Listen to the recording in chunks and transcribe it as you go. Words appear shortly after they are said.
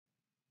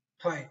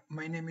Hi,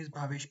 my name is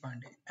Bhavesh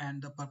Pandey,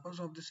 and the purpose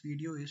of this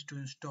video is to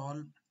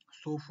install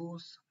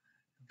Sophos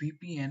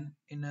VPN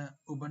in a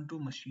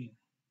Ubuntu machine.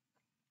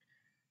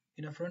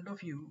 In front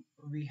of you,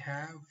 we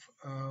have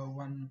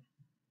one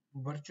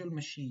virtual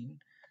machine,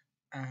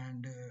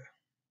 and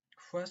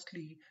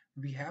firstly,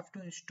 we have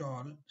to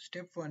install.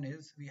 Step one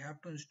is we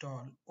have to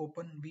install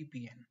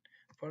OpenVPN.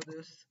 For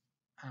this,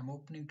 I'm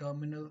opening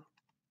terminal,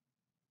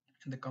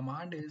 and the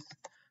command is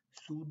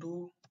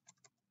sudo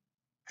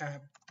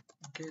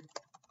apt-get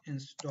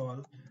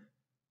install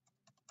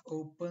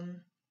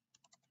OpenVPN.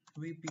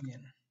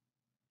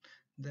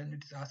 Then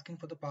it is asking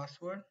for the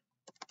password.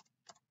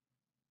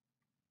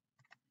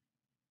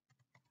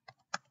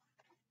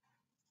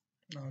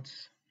 Now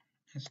it's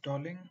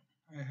installing.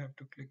 I have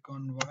to click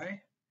on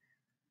Y.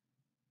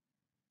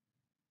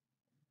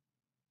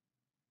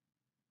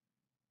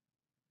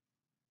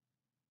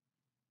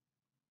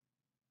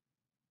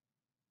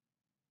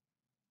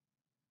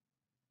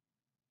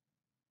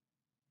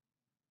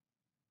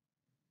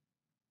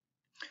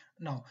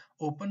 Now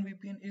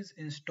OpenVPN is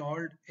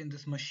installed in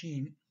this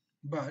machine,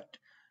 but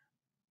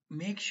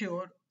make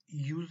sure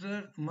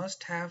user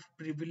must have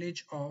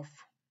privilege of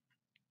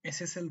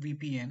SSL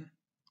VPN,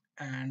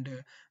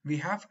 and we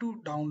have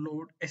to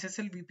download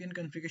SSL VPN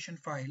configuration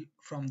file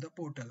from the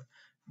portal.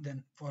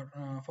 Then for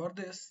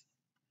this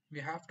we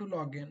have to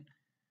log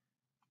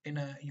in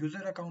a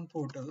user account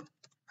portal.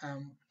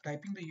 I'm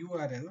typing the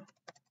URL.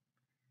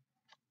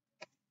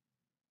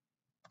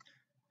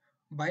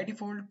 By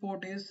default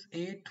port is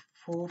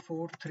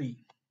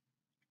 8443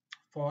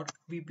 for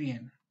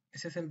VPN,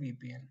 SSL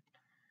VPN.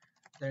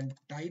 Then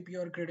type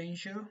your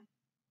credential.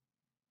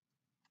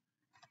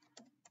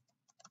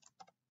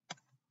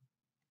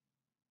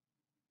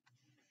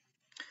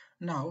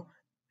 Now,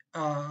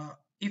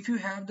 if you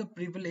have the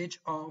privilege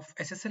of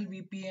SSL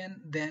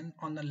VPN, then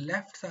on the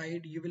left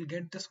side you will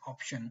get this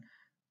option,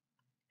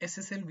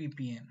 SSL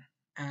VPN,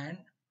 and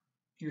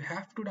you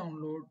have to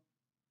download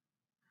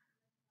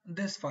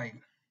this file,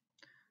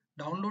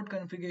 download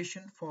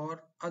configuration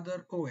for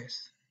other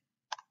OS.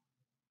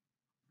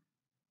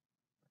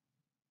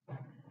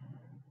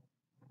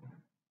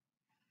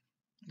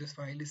 This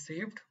file is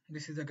saved.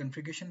 This is a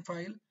configuration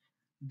file.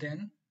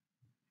 Then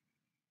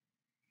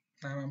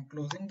now I'm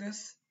closing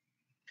this.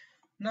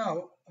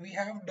 Now we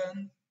have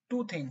done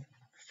two things.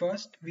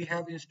 First, we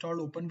have installed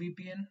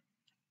OpenVPN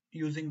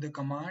using the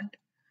command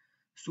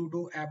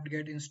sudo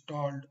apt-get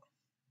installed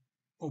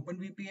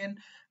OpenVPN,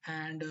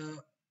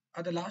 and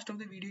at the last of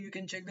the video you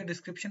can check the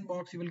description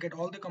box. You will get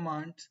all the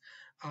commands.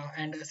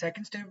 And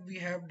second step we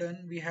have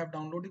done, we have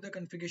downloaded the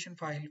configuration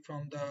file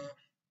from the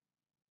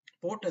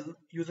portal,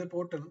 user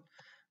portal.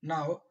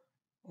 Now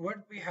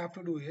what we have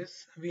to do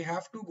is we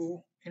have to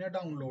go in a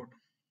download,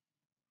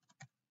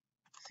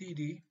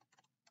 cd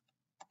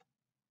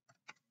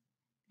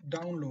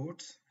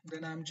downloads.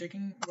 Then I'm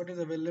checking what is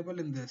available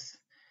in this.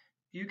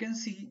 You can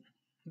see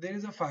there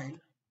is a file.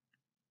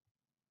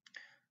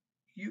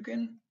 You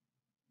can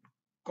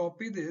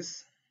copy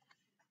this,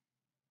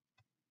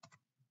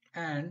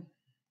 and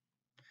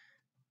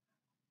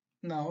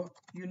now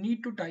you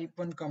need to type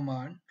one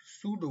command,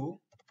 sudo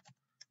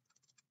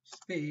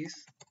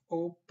space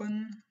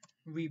open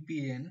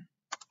VPN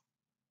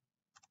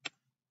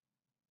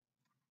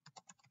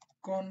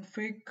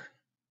config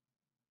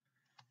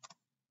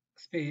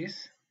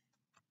space.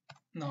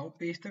 Now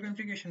paste the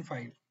configuration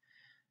file.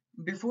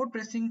 Before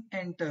pressing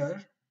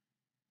enter,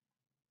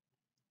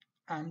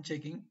 I'm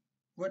checking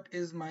what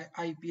is my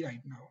IP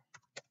right now.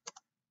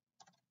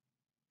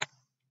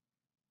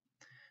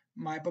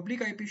 My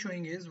public IP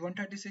showing is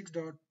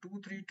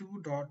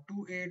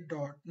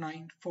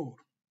 136.232.28.94.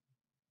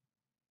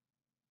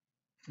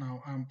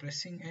 Now I'm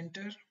pressing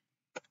enter.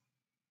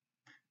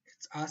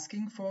 It's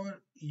asking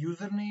for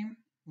username.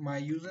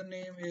 My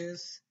username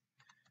is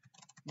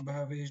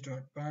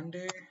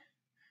bhavesh.pandey.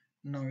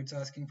 Now it's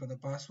asking for the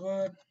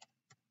password.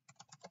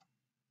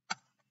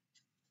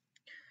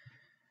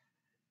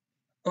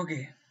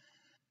 Okay.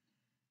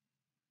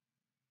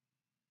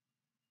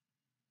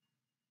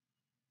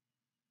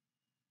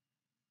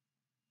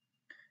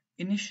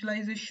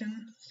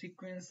 Initialization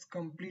sequence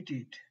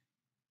completed.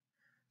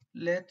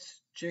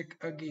 Let's check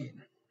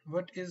again.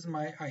 What is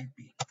my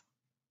IP?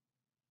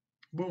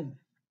 Boom,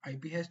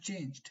 IP has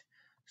changed.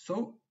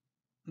 So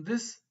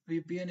this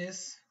VPN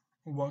is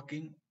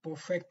working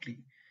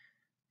perfectly.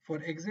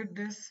 For exit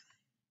this,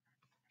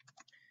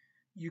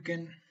 you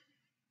can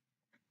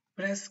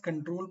press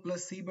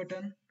Ctrl+C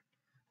button.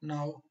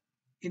 Now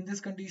in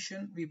this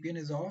condition VPN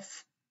is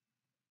off.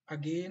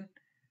 Again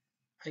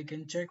I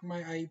can check my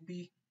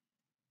IP.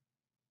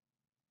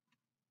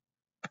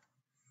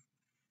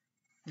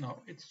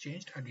 Now it's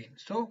changed again.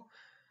 So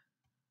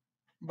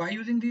by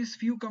using these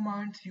few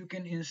commands you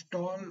can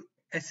install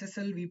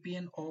SSL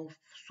VPN of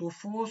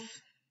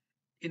Sophos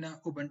in a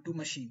Ubuntu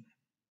machine.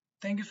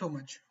 Thank you so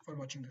much for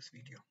watching this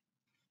video.